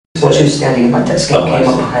she was standing at my desk and came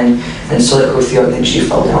up behind and slit her throat, and then she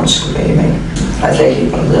fell down screaming. I think he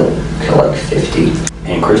wanted to kill like 50.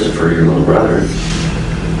 And Christopher, your little brother,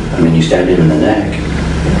 I mean, you stabbed him in the neck.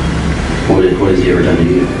 What has he ever done to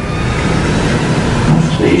you?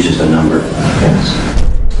 So he's just a number. Yes.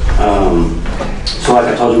 So like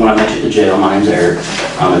I told you when I met you at the jail, my name's Eric.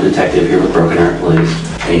 I'm a detective here with Broken Arrow Police.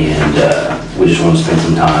 And we just want to spend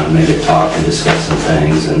some time, maybe talk and discuss some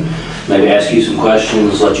things, and maybe ask you some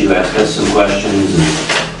questions, let you ask us some questions,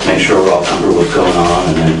 and make sure we're all comfortable with what's going on,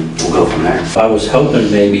 and then we'll go from there. I was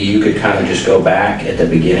hoping maybe you could kind of just go back at the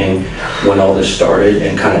beginning when all this started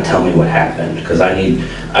and kind of tell me what happened, because I need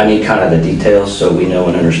kind of the details so we know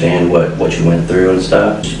and understand what you went through and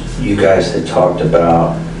stuff. You guys had talked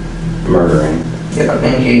about murdering. Yeah,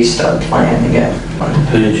 and he started playing again.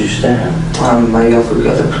 Who did you stab? My younger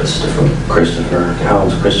brother, Christopher. Christopher. How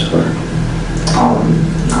old was Christopher? 9,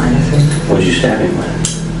 I think. What did you stab him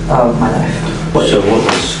with? My knife. So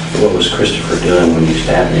what was Christopher doing when you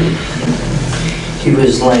stabbed him? He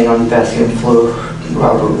was laying on the bathroom floor.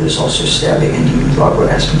 Robert was also stabbing, and Robert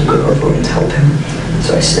asked me to go over and help him.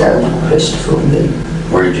 So I stabbed Christopher, and then...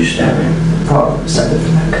 Where did you stab him? Side of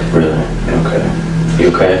the neck. Really? Okay.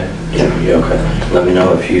 You okay? Yeah. You okay? Let me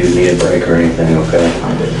know if you need a break or anything, okay?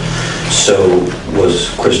 I did. So, was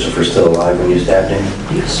Christopher still alive when you stabbed him?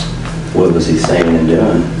 Yes. What was he saying and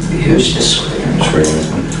doing? He was just screaming.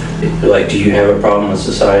 Screaming. Like, do you have a problem with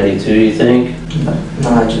society too, you think? No,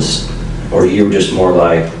 I just... Or you were just more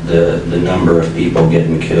like the number of people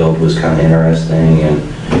getting killed was kind of interesting and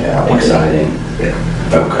exciting? Yeah.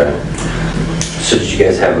 Okay. So did you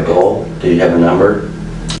guys have a goal? Did you have a number?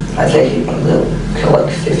 I think he wanted to kill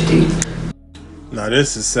like 50. Now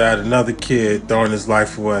this is sad. Another kid throwing his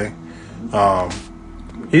life away.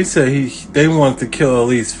 He said they wanted to kill at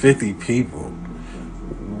least 50 people.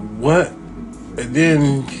 What? And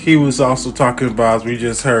then he was also talking about, as we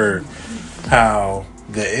just heard, how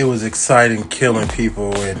it was exciting killing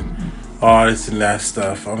people and all this and that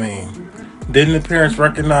stuff. I mean, didn't the parents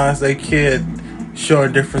recognize their kid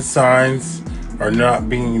showing different signs or not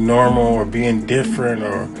being normal or being different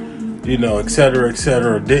or, you know, et cetera, et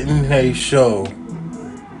cetera? Didn't they show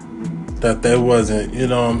that they wasn't, you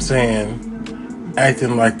know what I'm saying,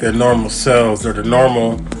 acting like their normal selves or the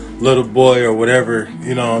normal little boy or whatever,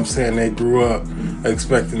 you know what I'm saying, they grew up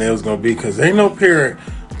expecting they was going to be? Because ain't no parent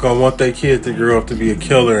going to want their kid to grow up to be a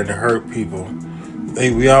killer and to hurt people.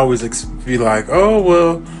 We always be like, oh,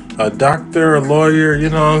 well, a doctor, a lawyer, you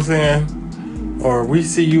know what I'm saying? Or we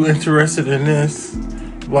see you interested in this,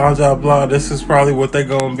 blah, blah, blah. This is probably what they're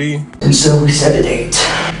going to be. And so we set a date.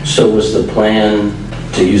 So was the plan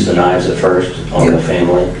to use the knives at first on the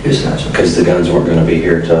family? Use the knives. Because the guns weren't going to be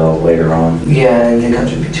here till later on? Yeah, and the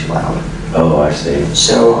guns would be too loud. Oh, I see.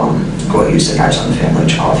 So, going to use the knives on the family,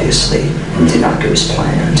 which obviously did not go as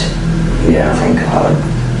planned. Yeah. Thank God.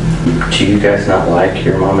 Do you guys not like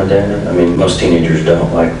your mom and dad? I mean, most teenagers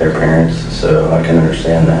don't like their parents, so I can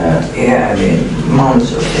understand that. Yeah, I mean, mom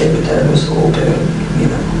was okay, but dad was a little bit, you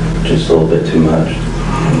know. Just a little bit too much.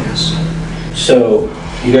 Yes. So,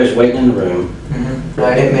 you guys waiting in the room.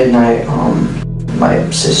 Right at midnight, my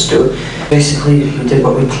sister, basically, we did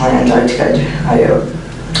what we planned. I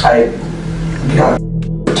got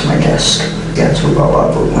to my desk, got to roll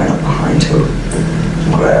up, and went up behind her,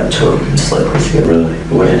 grabbed her, and slit her throat. Really?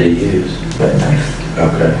 What did he use? Red knife.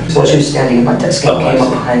 Okay. Well, she was standing at my desk and came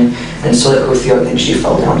up behind and slit her throat, and then she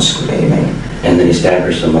fell down screaming. And then he stabbed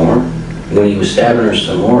her some more? When he was stabbing her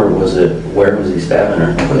some more, where was he stabbing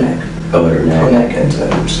her? Her neck. Oh, at her neck? Her neck and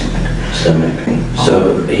her stomach. Stomach.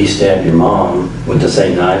 So he stabbed your mom with the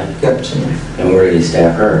same knife? Yep, same knife. And where did he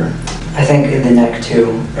stab her? I think in the neck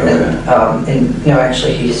too. Okay. And no,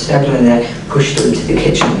 actually, he stabbed her in the neck, pushed her into the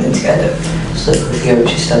kitchen, and then tried to slit her throat.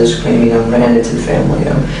 She started screaming and ran into the family.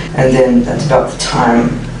 And then that's about the time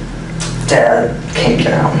Dad came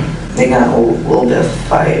down. They got a little bit of a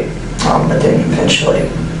fight, but then eventually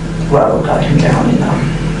Robert got him down and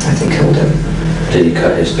I think killed him. Did he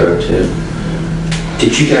cut his throat too?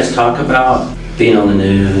 Did you guys talk about being on the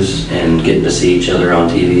news and getting to see each other on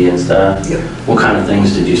TV and stuff? Yeah. What kind of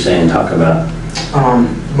things did you say and talk about?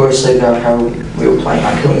 Mostly about how we were planning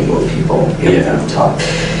on killing more people. Yeah. Talk.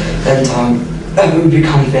 And we would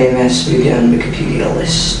become famous, we get on Wikipedia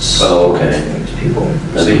lists. Oh, okay. Famous people.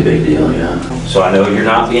 That'd be a big deal, yeah. So I know you're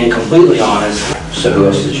not being completely honest. So who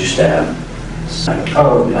else did you stab?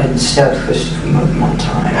 Oh, I stabbed Christopher one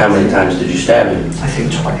time. How many times did you stab him? I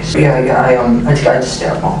think twice. Yeah, I think I had to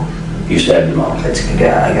stab Mom. You stabbed him all? I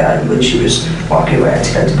got when she was walking away, I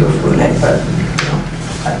think I had to go for her neck, but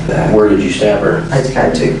like that. Where did you stab her? I think I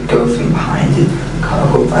had to go from behind and cut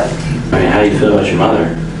her by the teeth. I mean, how do you feel about your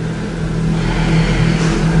mother?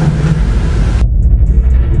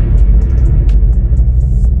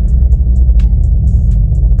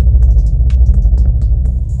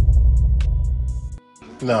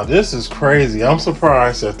 Now this is crazy. I'm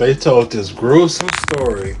surprised that they told this gruesome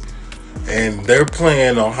story and they're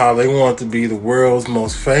playing on how they want to be the world's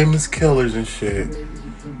most famous killers and shit.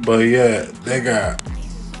 But yeah, they got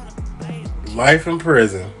life in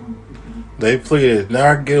prison. They pleaded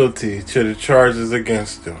not guilty to the charges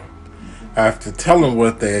against them after telling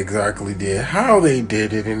what they exactly did, how they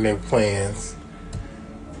did it, and their plans.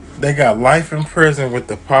 They got life in prison with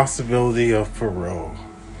the possibility of parole.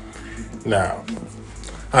 Now,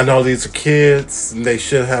 I know these are kids and they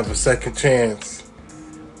should have a second chance,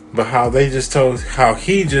 but how he just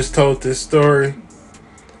told this story,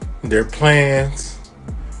 their plans,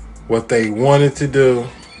 what they wanted to do,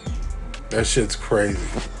 that shit's crazy.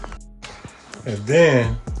 And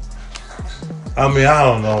then, I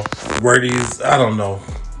don't know where I don't know.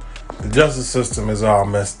 The justice system is all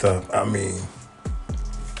messed up. I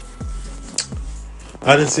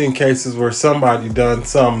done seen cases where somebody done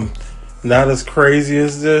something not as crazy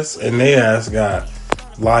as this, and they ass got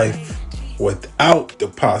life without the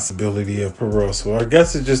possibility of parole. So I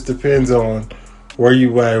guess it just depends on where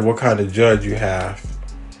you at, what kind of judge you have.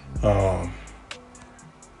 Yeah,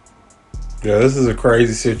 this is a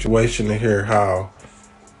crazy situation to hear how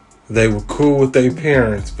they were cool with their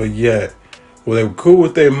parents, but yet, they were cool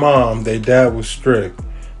with their mom, their dad was strict,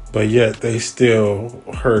 but yet they still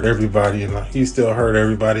hurt everybody, he still hurt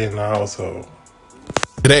everybody in the household.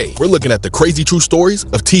 Today, we're looking at the crazy true stories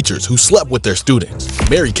of teachers who slept with their students.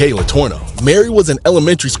 Mary Kay Letourneau. Mary was an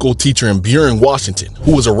elementary school teacher in Buren, Washington,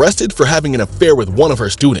 who was arrested for having an affair with one of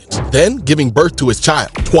her students, then giving birth to his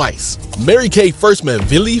child twice. Mary Kay first met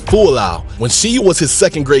Vili Fualau when she was his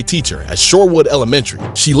second grade teacher at Shorewood Elementary.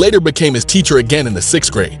 She later became his teacher again in the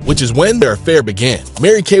 6th grade, which is when their affair began.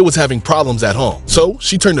 Mary Kay was having problems at home, so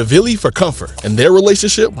she turned to Vili for comfort, and their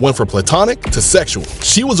relationship went from platonic to sexual.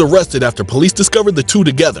 She was arrested after police discovered the two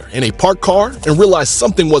together in a parked car and realized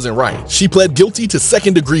something wasn't right. She pled guilty to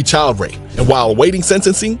second-degree child rape, and while awaiting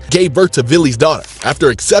sentencing, gave birth to Vili's daughter. After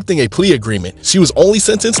accepting a plea agreement, she was only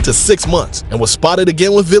sentenced to 6 months and was spotted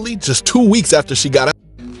again with Vili just 2 weeks after she got out.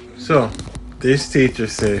 So, this teacher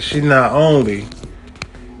said she not only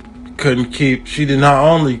couldn't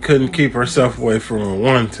keep herself away from him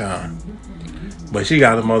one time, but she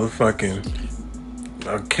got a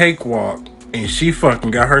cakewalk, and she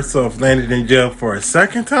fucking got herself landed in jail for a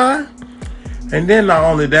second time. And then not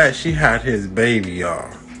only that, she had his baby,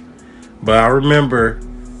 y'all. But I remember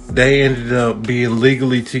they ended up being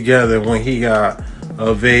legally together when he got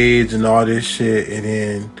of age and all this shit. And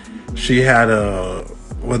then she had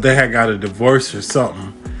they had got a divorce or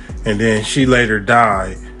something. And then she later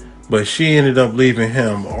died. But she ended up leaving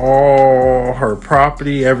him all her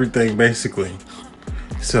property, everything basically.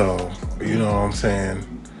 So, you know what I'm saying?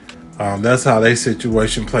 That's how their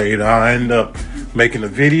situation played. I ended up making a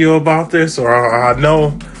video about this, or I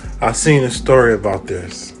know I seen a story about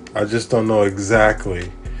this. I just don't know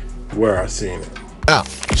exactly where I seen it. Now,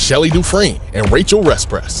 Shelly Dufresne and Rachel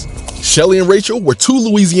Respress. Shelly and Rachel were two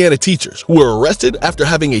Louisiana teachers who were arrested after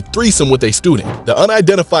having a threesome with a student. The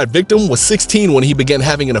unidentified victim was 16 when he began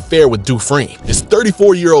having an affair with Dufresne, his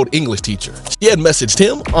 34-year-old English teacher. She had messaged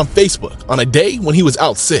him on Facebook on a day when he was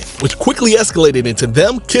out sick, which quickly escalated into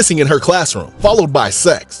them kissing in her classroom, followed by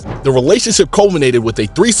sex. The relationship culminated with a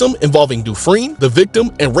threesome involving Dufresne, the victim,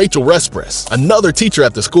 and Rachel Respress, another teacher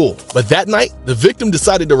at the school. But that night, the victim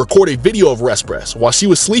decided to record a video of Respress while she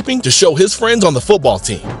was sleeping to show his friends on the football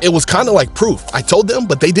team. It was kind of like proof. I told them,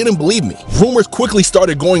 but they didn't believe me. Rumors quickly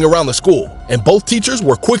started going around the school, and both teachers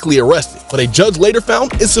were quickly arrested. But a judge later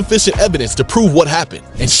found insufficient evidence to prove what happened,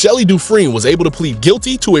 and Shelly Dufresne was able to plead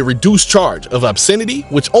guilty to a reduced charge of obscenity,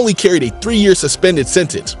 which only carried a 3-year suspended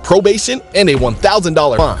sentence, probation, and a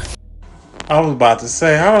 $1,000 fine. I was about to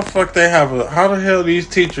say, how the hell these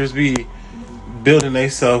teachers be building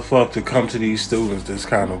themselves up to come to these students this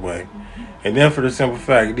kind of way? And then for the simple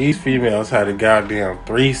fact, these females had a goddamn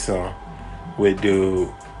threesome with dude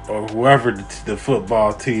or whoever the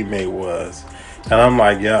football teammate was. And I'm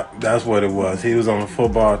like, yep, that's what it was. He was on the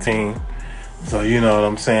football team. So you know what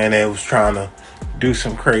I'm saying? They was trying to do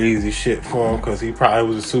some crazy shit for him because he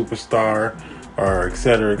probably was a superstar or et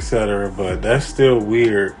cetera, et cetera. But that's still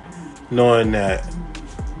weird knowing that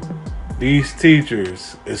these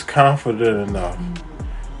teachers is confident enough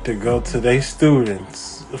to go to their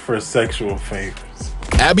students for sexual favors.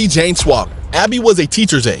 Abby Jane Swager. Abby was a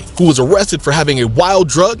teacher's aide who was arrested for having a wild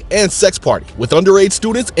drug and sex party with underage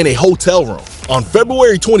students in a hotel room. On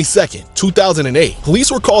February 22, 2008,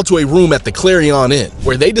 police were called to a room at the Clarion Inn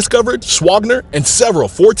where they discovered Swagner and several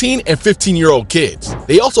 14 and 15-year-old kids.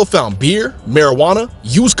 They also found beer, marijuana,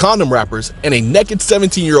 used condom wrappers, and a naked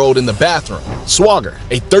 17-year-old in the bathroom. Swagger,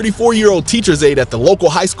 a 34-year-old teacher's aide at the local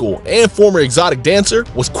high school and former exotic dancer,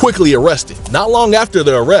 was quickly arrested. Not long after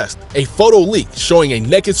the arrest, a photo leaked showing a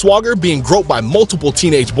naked Swagger being groped by multiple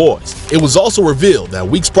teenage boys. It was also revealed that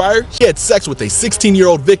weeks prior, she had sex with a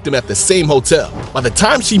 16-year-old victim at the same hotel. By the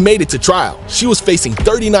time she made it to trial, she was facing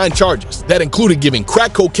 39 charges that included giving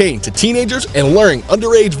crack cocaine to teenagers and luring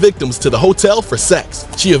underage victims to the hotel for sex.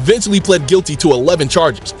 She eventually pled guilty to 11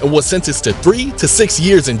 charges and was sentenced to 3 to 6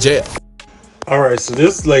 years in jail. Alright, so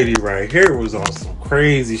this lady right here was on some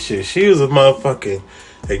crazy shit. She was a motherfucking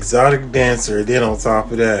exotic dancer. Then on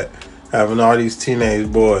top of that, having all these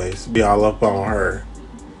teenage boys be all up on her.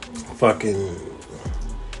 Fucking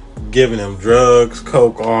giving them drugs,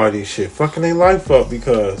 coke, all these shit. Fucking their life up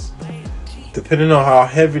because depending on how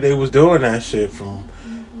heavy they was doing that shit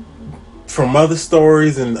from other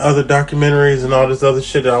stories and other documentaries and all this other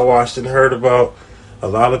shit that I watched and heard about, a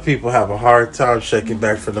lot of people have a hard time shaking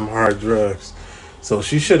back from them hard drugs. So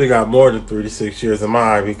she should have got more than 3 to 6 years in my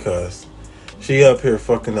eye because she up here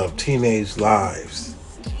fucking up teenage lives.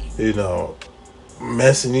 You know,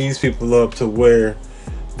 messing these people up to where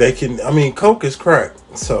they can, I mean, coke is crack.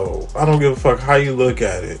 So I don't give a fuck how you look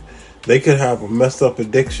at it. They could have a messed up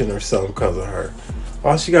addiction or something because of her.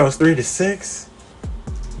 All she got was 3 to 6.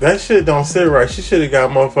 That shit don't sit right. She should have got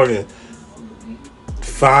motherfucking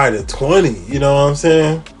 5 to 20. You know what I'm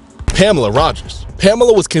saying? Pamela Rogers.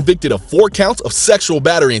 Pamela was convicted of 4 counts of sexual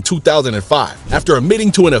battery in 2005 after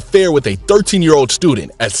admitting to an affair with a 13-year-old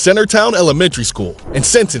student at Centertown Elementary School and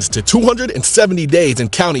sentenced to 270 days in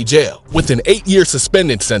county jail with an 8-year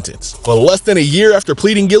suspended sentence. But less than a year after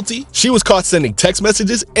pleading guilty, she was caught sending text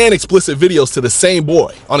messages and explicit videos to the same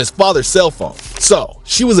boy on his father's cell phone. So,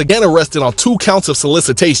 she was again arrested on 2 counts of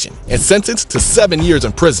solicitation and sentenced to 7 years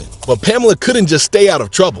in prison. But Pamela couldn't just stay out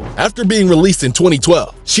of trouble. After being released in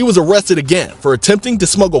 2012, she was arrested again for attempting to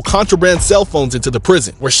smuggle contraband cell phones into the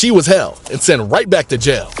prison, where she was held and sent right back to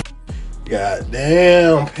jail.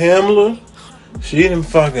 Goddamn, Pamela. She done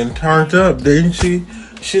fucking turned up, didn't she?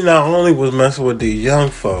 She not only was messing with these young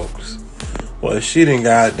folks, but she done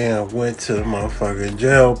goddamn went to the motherfucking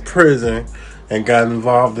jail, prison, and got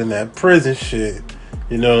involved in that prison shit.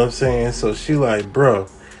 You know what I'm saying? So she like, bro,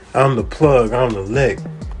 I'm the plug, I'm the lick.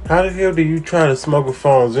 How the hell do you try to smuggle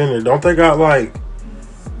phones in there? Don't they got like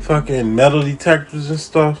fucking metal detectors and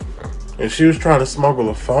stuff? And she was trying to smuggle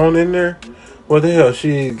a phone in there? What the hell?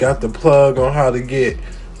 She got the plug on how to get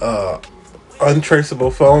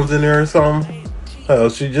untraceable phones in there or something? Hell,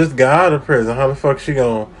 she just got out of prison. How the fuck she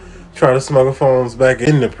gonna try to smuggle phones back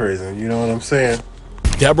into prison? You know what I'm saying?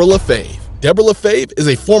 Deborah LaFave. Deborah LaFave is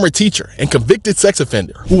a former teacher and convicted sex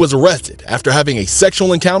offender who was arrested after having a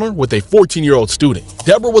sexual encounter with a 14-year-old student.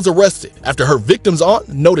 Deborah was arrested after her victim's aunt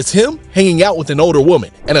noticed him hanging out with an older woman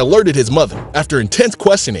and alerted his mother. After intense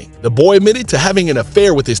questioning, the boy admitted to having an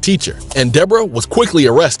affair with his teacher, and Deborah was quickly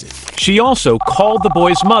arrested. She also called the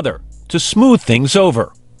boy's mother to smooth things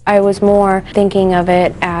over. I was more thinking of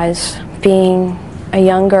it as being a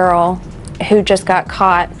young girl who just got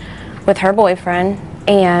caught with her boyfriend,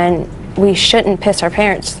 and we shouldn't piss our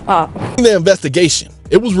parents off. In the investigation,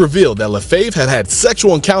 it was revealed that LaFave had had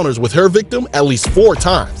sexual encounters with her victim at least 4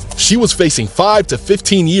 times. She was facing 5 to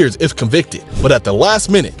 15 years if convicted, but at the last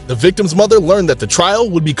minute, the victim's mother learned that the trial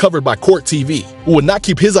would be covered by Court TV, who would not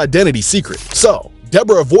keep his identity secret. So,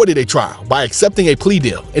 Deborah avoided a trial by accepting a plea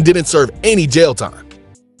deal and didn't serve any jail time.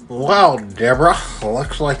 Wow, Deborah,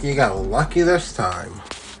 looks like you got lucky this time.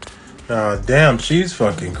 Damn, she's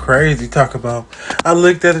fucking crazy. Talk about, I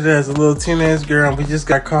looked at it as a little teenage girl and we just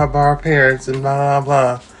got caught by our parents and blah,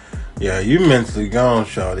 blah, blah. Yeah, you mentally gone,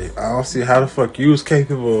 shawty. I don't see how the fuck you was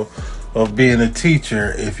capable of being a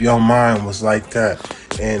teacher if your mind was like that.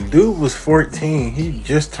 And dude was 14. He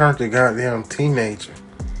just turned a goddamn teenager.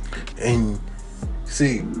 And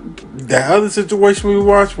see, that other situation we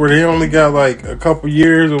watched where they only got like a couple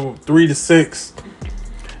years or 3 to 6.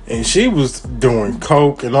 And she was doing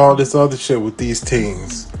coke and all this other shit with these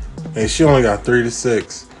teens. And she only got 3 to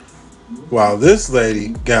 6. While this lady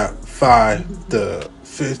got 5 to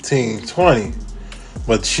 15, 20.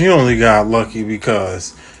 But she only got lucky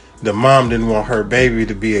because the mom didn't want her baby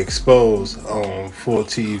to be exposed on full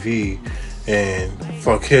TV and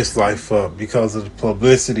fuck his life up because of the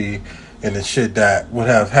publicity and the shit that would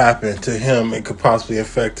have happened to him and could possibly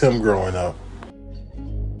affect him growing up.